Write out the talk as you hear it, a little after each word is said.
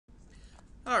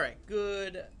All right,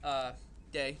 good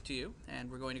day to you, and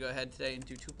we're going to go ahead today and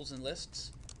do tuples and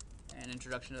lists, an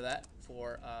introduction to that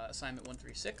for assignment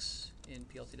 136 in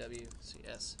PLTW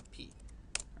CSP.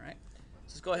 All right,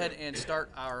 so let's go ahead and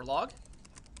start our log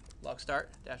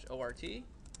start-ort,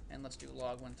 and let's do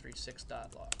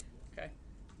log136.log. Okay,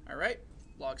 all right,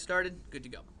 log started, good to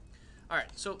go. All right,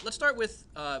 so let's start with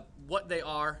what they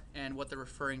are and what they're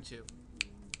referring to.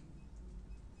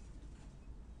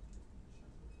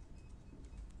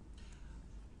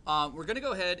 We're going to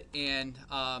go ahead and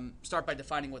start by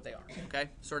defining what they are, okay?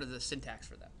 Sort of the syntax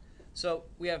for that. So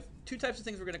we have two types of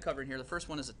things we're going to cover in here. The first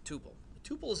one is a tuple. A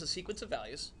tuple is a sequence of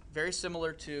values, very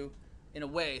similar to, in a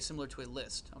way, similar to a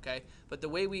list, okay? But the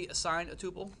way we assign a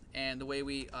tuple and the way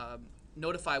we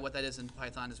notify what that is in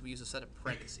Python is we use a set of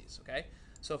parentheses, okay?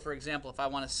 So for example, if I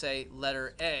want to say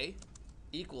letter A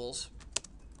equals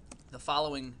the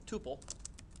following tuple,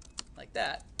 like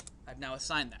that, I've now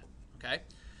assigned that, okay?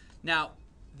 Now,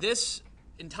 this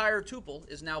entire tuple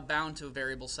is now bound to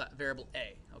variable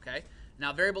A, okay?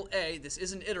 Now, variable A, this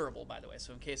isn't iterable, by the way,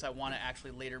 so in case I want to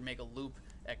actually later make a loop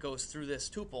that goes through this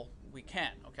tuple, we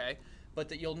can, okay? But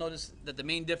that you'll notice that the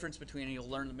main difference between, and you'll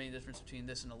learn the main difference between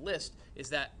this and a list, is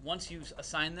that once you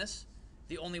assign this,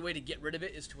 the only way to get rid of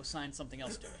it is to assign something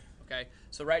else to it, okay?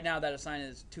 So right now, that assign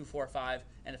is 2, 4, 5,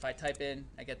 and if I type in,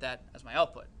 I get that as my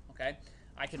output, okay?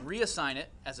 I can reassign it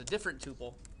as a different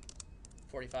tuple,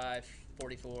 45,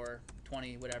 44,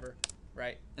 20, whatever,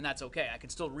 right? And that's okay. I can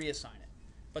still reassign it.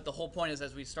 But the whole point is,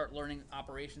 as we start learning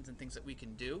operations and things that we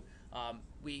can do,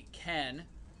 we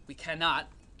cannot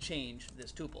change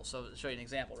this tuple. So to show you an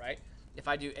example, right? If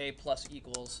I do a plus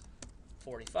equals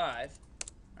 45,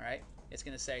 all right, it's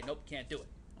going to say, nope, can't do it,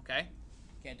 okay?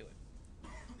 Can't do it.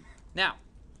 Now,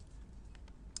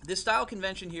 this style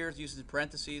convention here is used in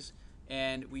parentheses,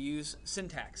 and we use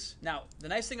syntax. Now, the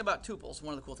nice thing about tuples,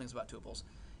 one of the cool things about tuples,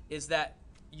 is that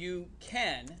you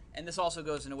can, and this also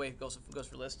goes in a way, goes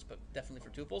for lists, but definitely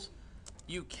for tuples,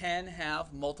 you can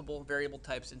have multiple variable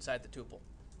types inside the tuple,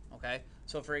 okay?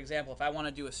 So for example, if I want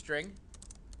to do a string,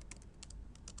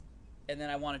 and then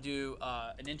I want to do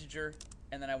an integer,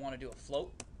 and then I want to do a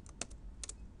float,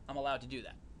 I'm allowed to do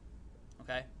that,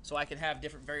 okay? So I can have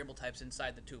different variable types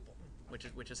inside the tuple,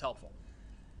 which is helpful.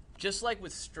 Just like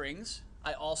with strings,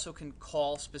 I also can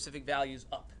call specific values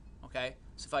up, okay?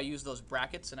 So if I use those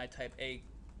brackets and I type a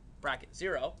bracket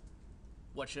 0,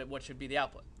 what should be the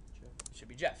output? It should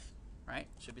be Jeff, right?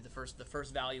 It should be the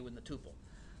first value in the tuple.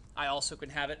 I also can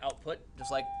have it output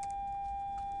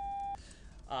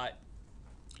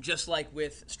just like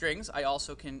with strings. I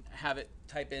also can have it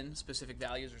type in specific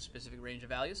values or specific range of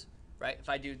values, right? If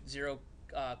I do 0,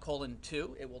 colon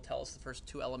 2, it will tell us the first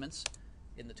 2 elements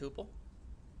in the tuple.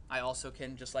 I also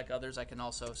can, just like others, I can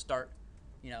also start,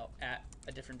 at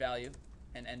a different value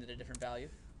and end at a different value,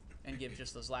 and give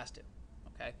just those last 2.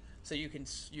 Okay, so you can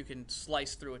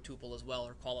slice through a tuple as well,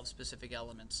 or call up specific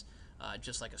elements,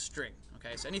 just like a string.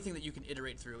 Okay, so anything that you can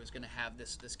iterate through is going to have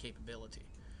this capability.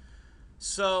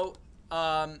 So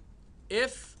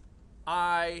if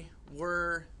I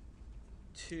were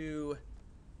to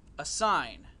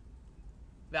assign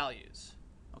values,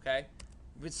 okay.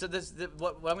 So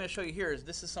what I'm going to show you here is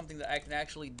this is something that I can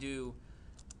actually do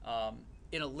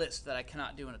in a list that I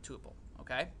cannot do in a tuple,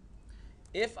 okay?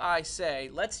 If I say,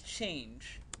 let's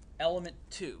change element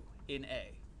 2 in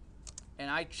A, and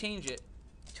I change it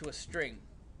to a string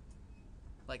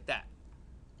like that,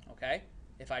 okay?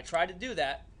 If I try to do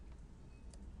that,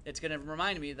 it's going to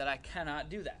remind me that I cannot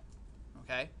do that,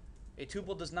 okay? A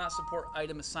tuple does not support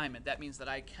item assignment. That means that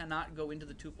I cannot go into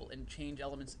the tuple and change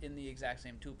elements in the exact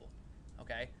same tuple.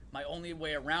 Okay, my only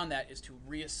way around that is to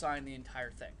reassign the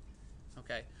entire thing.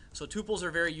 Okay, so tuples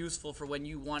are very useful for when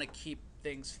you want to keep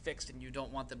things fixed and you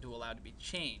don't want them to allow to be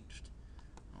changed.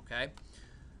 Okay,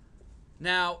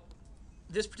 now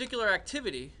this particular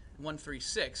activity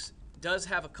 136 does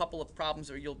have a couple of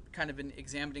problems, or you'll kind of been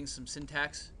examining some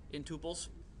syntax in tuples,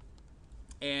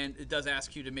 and it does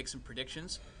ask you to make some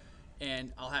predictions,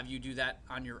 and I'll have you do that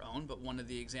on your own. But one of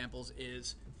the examples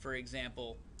is, for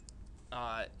example,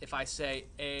 if I say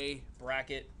a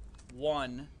bracket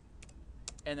 1,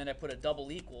 and then I put a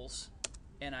double equals,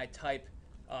 and I type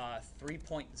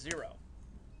 3.0,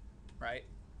 right?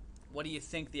 What do you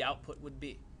think the output would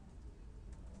be?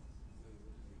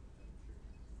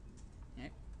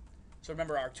 Okay. So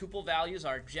remember, our tuple values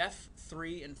are Jeff,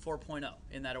 3, and 4.0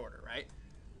 in that order, right?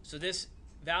 So this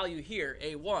value here,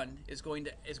 A1, is going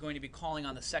to be calling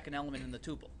on the second element in the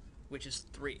tuple, which is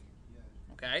 3.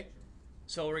 Okay?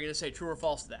 So we're going to say true or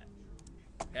false to that.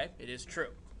 Okay? It is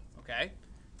true. Okay?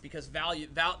 because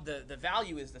the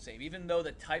value is the same. Even though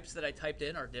the types that I typed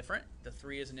in are different, the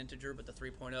 3 is an integer, but the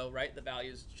 3.0, right? The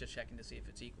value is just checking to see if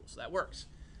it's equal. So that works.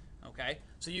 Okay?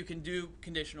 So you can do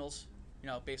conditionals,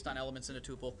 based on elements in a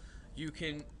tuple. You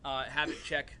can have it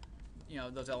check,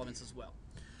 those elements as well.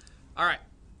 All right.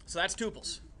 So that's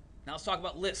tuples. Now let's talk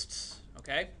about lists.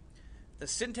 Okay? The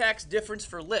syntax difference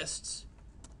for lists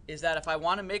is that if I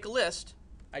want to make a list,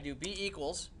 I do b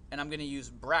equals, and I'm going to use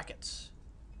brackets.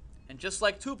 And just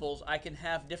like tuples, I can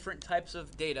have different types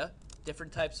of data,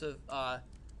 different types of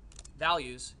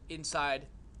values inside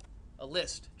a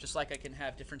list, just like I can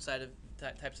have different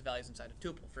types of values inside a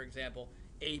tuple. For example,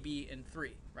 a, b, and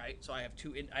 3, right? So I have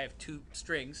two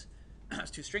strings,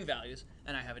 two string values,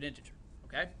 and I have an integer.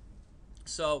 Okay.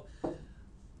 So,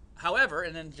 however,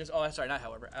 and then just like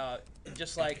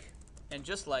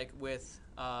with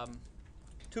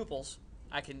tuples,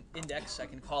 I can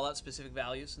call out specific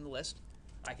values in the list.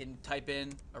 I can type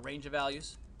in a range of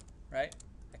values, right?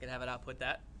 I can have it output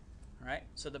that, all right?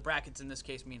 So the brackets in this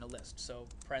case mean a list. So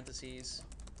parentheses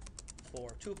for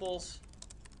tuples,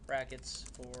 brackets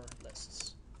for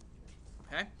lists,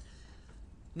 okay?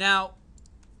 Now,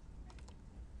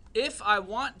 if I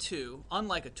want to,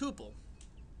 unlike a tuple,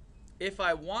 if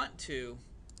I want to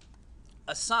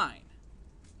assign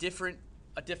a different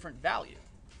value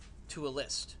to a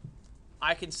list,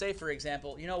 I can say, for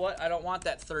example, you know what? I don't want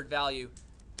that third value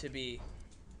to be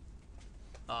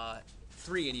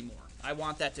 3 anymore. I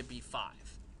want that to be 5.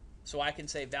 So I can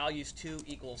say values 2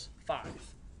 equals 5.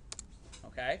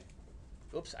 Okay?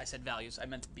 Oops, I said values. I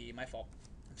meant b. My fault.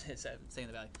 I'm saying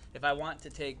the value. If I want to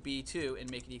take b2 and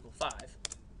make it equal 5,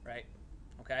 right?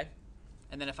 Okay?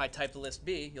 And then if I type the list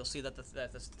b, you'll see that the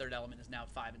third element is now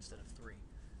 5 instead of 3.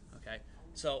 Okay?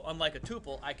 So unlike a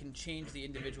tuple, I can change the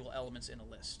individual elements in a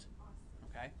list.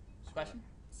 Okay? Question?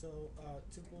 So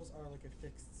tuples are like a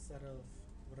fixed set of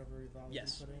whatever value you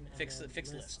put in. And fixed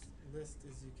list. List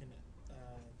is you can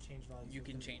change values. You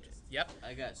can change it. Yep.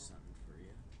 I got something for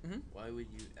you. Why would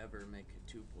you ever make a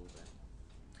tuple then?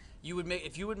 You would make,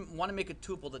 if you would want to make a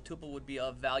tuple, the tuple would be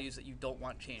of values that you don't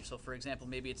want changed. So for example,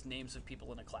 maybe it's names of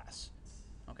people in a class.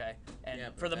 Okay, and yeah,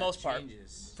 for the most part,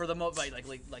 changes. for the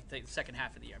like the second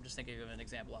half of the year, I'm just thinking of an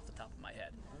example off the top of my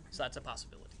head. Okay. So that's a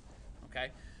possibility.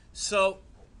 Okay, so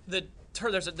there's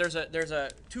a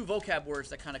 2 vocab words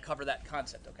that kind of cover that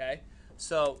concept. Okay,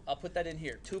 so I'll put that in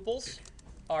here. Tuples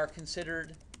are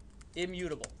considered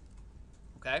immutable.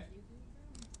 Okay,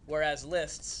 whereas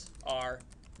lists are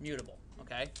mutable.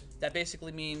 Okay, that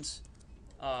basically means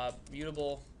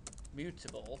mutable,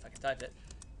 if I can type it.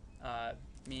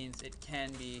 Means it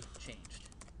can be changed.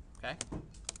 Okay? All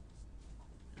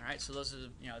right, so those are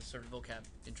sort of vocab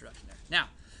introduction there. Now,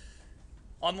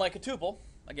 unlike a tuple,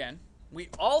 again, we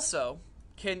also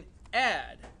can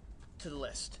add to the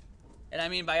list. And I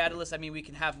mean by add to list, I mean we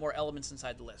can have more elements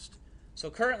inside the list. So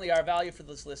currently our value for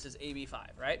this list is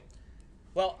AB5, right?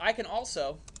 Well, I can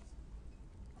also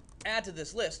add to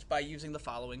this list by using the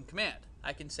following command.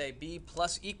 I can say b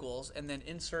plus equals and then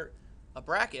insert a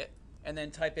bracket and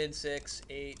then type in 6,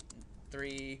 8,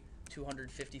 3,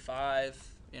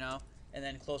 255, and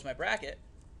then close my bracket.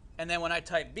 And then when I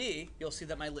type b, you'll see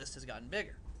that my list has gotten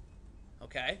bigger.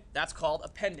 Okay? That's called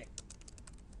appending.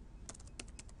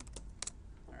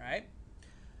 All right?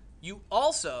 You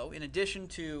also, in addition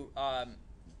to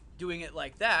doing it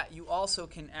like that, you also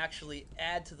can actually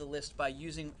add to the list by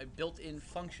using a built-in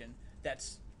function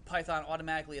that's Python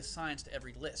automatically assigns to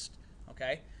every list.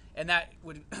 Okay? And that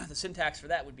would the syntax for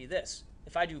that would be this.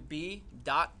 If I do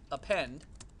b.append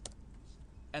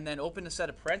and then open a set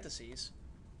of parentheses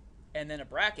and then a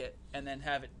bracket and then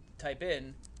have it type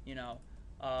in,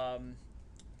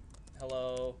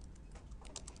 hello,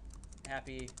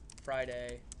 happy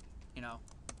Friday,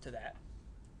 to that.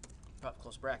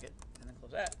 Close bracket and then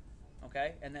close that.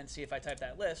 Okay? And then see if I type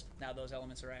that list, now those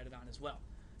elements are added on as well.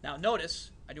 Now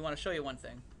notice, I do want to show you one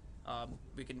thing.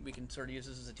 We can sort of use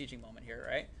this as a teaching moment here,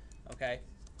 right? Okay.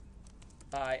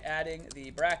 By adding the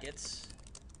brackets,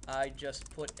 I just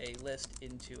put a list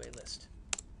into a list.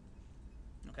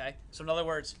 Okay. So in other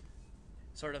words,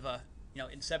 sort of a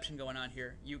inception going on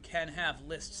here. You can have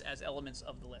lists as elements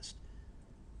of the list.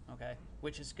 Okay.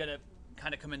 Which is gonna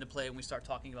kind of come into play when we start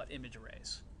talking about image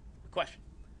arrays. Question.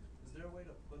 Is there a way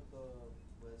to put the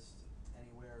list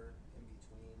anywhere in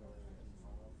between or in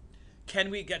front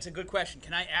of? That's a good question.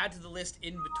 Can I add to the list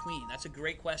in between? That's a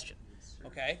great question.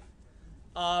 Okay.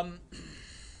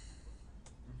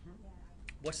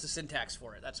 What's the syntax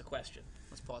for it? That's a question.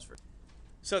 Let's pause for it.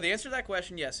 So the answer to that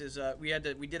question, yes, is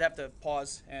we did have to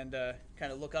pause and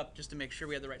kind of look up just to make sure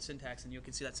we had the right syntax, and you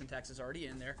can see that syntax is already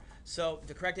in there. So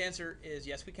the correct answer is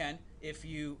yes, we can. If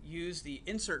you use the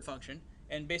insert function,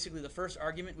 and basically the first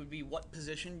argument would be what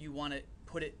position you want to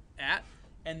put it at,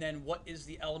 and then what is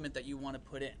the element that you want to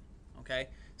put in. Okay.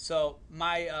 So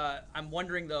I'm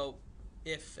wondering though,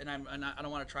 if, and I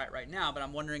don't want to try it right now, but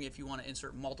I'm wondering if you want to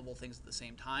insert multiple things at the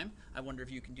same time. I wonder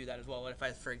if you can do that as well. What if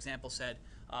I, for example, said,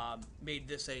 made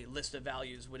this a list of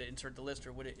values, would it insert the list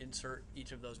or would it insert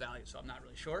each of those values? So I'm not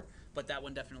really sure, but that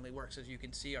one definitely works. As you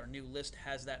can see, our new list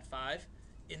has that 5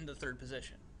 in the third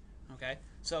position. Okay,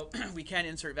 so we can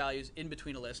insert values in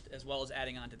between a list as well as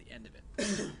adding on to the end of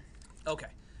it. Okay,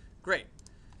 great.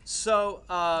 So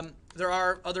there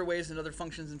are other ways and other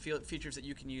functions and features that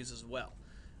you can use as well.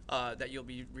 That you'll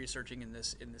be researching in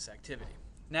this activity.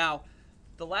 Now,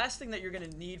 the last thing that you're going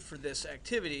to need for this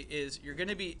activity is you're going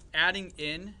to be adding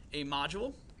in a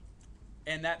module,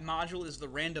 and that module is the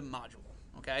random module.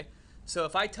 Okay, so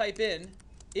if I type in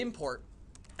import,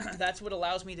 that's what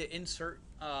allows me to insert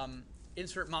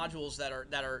modules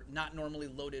that are not normally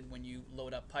loaded when you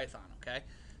load up Python. Okay,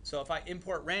 so if I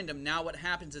import random, now what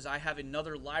happens is I have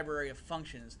another library of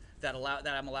functions that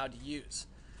I'm allowed to use.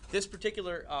 This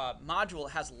particular module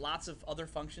has lots of other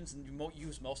functions, and you won't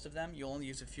use most of them. You'll only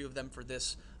use a few of them for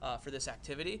this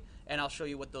activity, and I'll show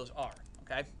you what those are.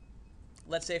 Okay.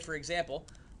 Let's say, for example,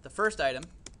 the first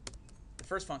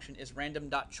function is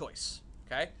random.choice.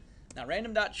 Okay. Now,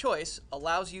 random.choice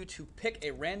allows you to pick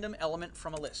a random element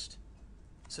from a list.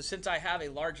 So since I have a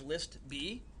large list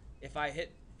B, if I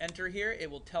hit enter here,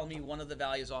 it will tell me one of the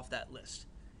values off that list.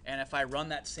 And if I run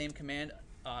that same command,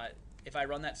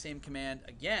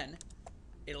 again,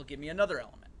 it'll give me another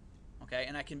element. Okay,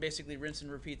 and I can basically rinse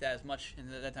and repeat that as much,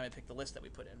 and that time I pick the list that we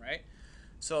put in, right?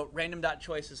 So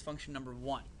random.choice is function number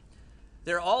 1.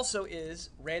 There also is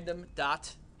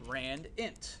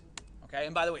random.randint. Okay,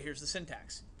 and by the way, here's the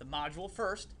syntax: the module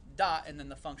first, dot, and then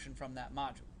the function from that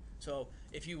module. So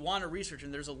if you want to research,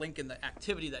 and there's a link in the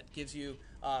activity that gives you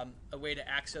a way to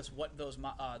access what those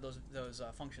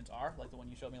functions are, like the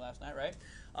one you showed me last night, right?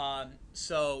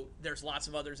 So there's lots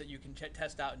of others that you can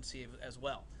test out and see as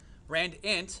well.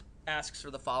 Randint asks for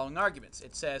the following arguments.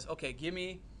 It says, okay, give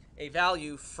me a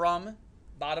value from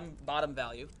bottom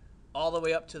value all the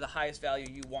way up to the highest value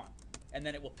you want, and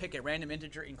then it will pick a random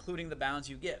integer including the bounds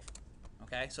you give.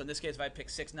 Okay, so in this case, if I pick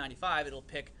 695, it'll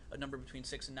pick a number between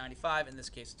 6 and 95. In this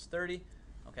case, it's 30.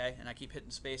 Okay, and I keep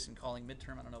hitting space and calling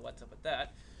midterm. I don't know what's up with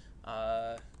that.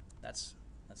 Let's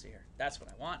see here. That's what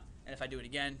I want. And if I do it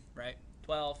again, right,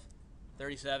 12,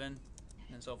 37,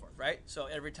 and so forth, right? So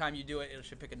every time you do it, it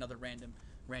should pick another random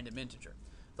integer.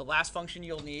 The last function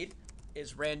you'll need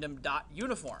is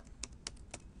random.uniform.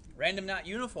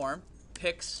 Random.uniform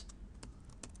picks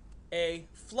a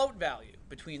float value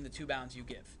between the two bounds you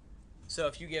give. So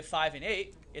if you give 5 and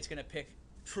 8, it's going to pick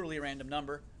truly a random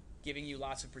number, giving you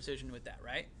lots of precision with that,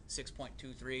 right?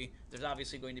 6.23. There's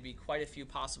obviously going to be quite a few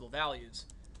possible values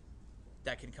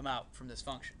that can come out from this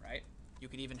function, right? You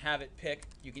can even have it pick,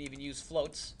 you can even use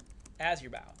floats as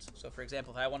your bounds. So for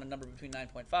example, if I want a number between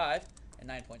 9.5 and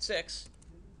 9.6,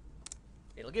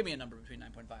 it'll give me a number between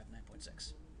 9.5 and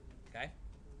 9.6, okay?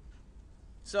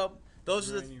 So those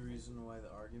are the... Is there any reason why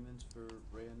the arguments for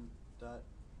randint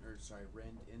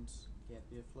can't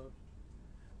be a float?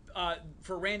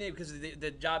 For random, because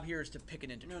the job here is to pick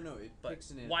an integer. No, it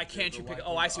picks an integer. Why can't you pick?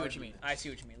 Oh, I see what you mean. I see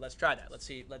what you mean. Let's try that. Let's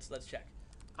see. Let's check.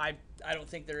 I don't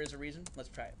think there is a reason. Let's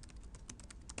try it.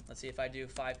 Let's see if I do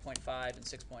 5.5 and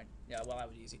 6. Yeah, well, that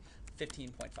would be easy.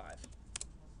 15.5.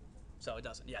 So it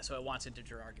doesn't. Yeah, so it wants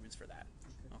integer arguments for that.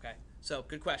 Okay. So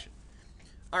good question.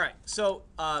 All right. So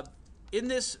in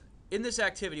this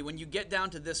activity, when you get down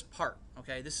to this part,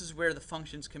 okay, this is where the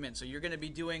functions come in. So you're going to be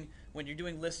doing, when you're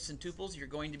doing lists and tuples, you're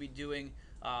going to be doing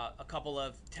a couple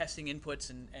of testing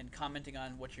inputs and commenting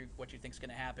on what you think is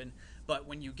going to happen. But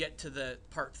when you get to the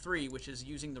part 3, which is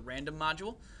using the random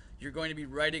module, you're going to be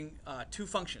writing 2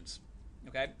 functions,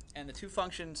 okay? And the 2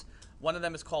 functions, one of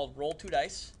them is called roll 2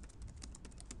 dice,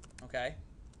 okay?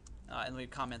 And let me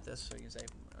comment this so you can say,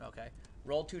 okay,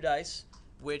 roll 2 dice,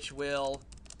 which will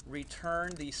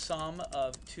return the sum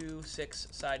of 2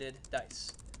 6-sided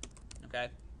dice. Okay,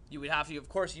 you would have to, of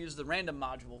course, use the random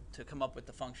module to come up with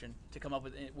the function, to come up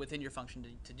with within your function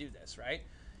to do this, right?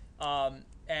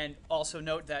 And also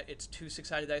note that it's 2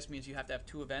 6-sided dice means you have to have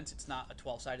 2 events. It's not a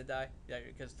 12-sided die,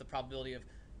 because the probability of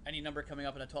any number coming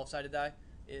up in a 12-sided die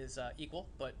is equal,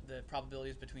 but the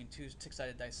probabilities between 2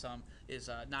 6-sided dice sum is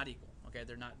not equal. Okay,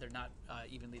 they're not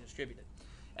evenly distributed.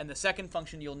 And the second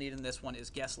function you'll need in this one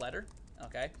is guess letter.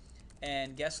 Okay,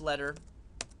 and guess letter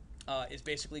is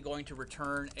basically going to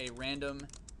return a random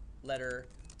letter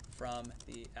from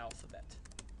the alphabet.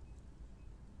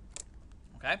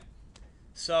 Okay?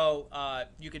 So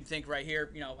you can think right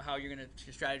here, how you're going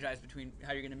to strategize between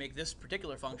how you're going to make this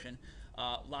particular function.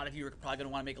 A lot of you are probably going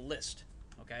to want to make a list.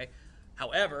 Okay?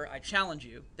 However, I challenge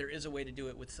you, there is a way to do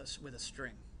it with a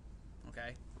string.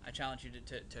 Okay? I challenge you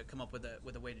to come up with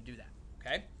a way to do that.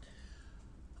 Okay?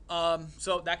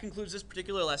 So that concludes this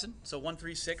particular lesson. So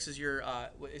 136 is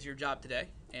your job today,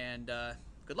 and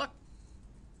good luck.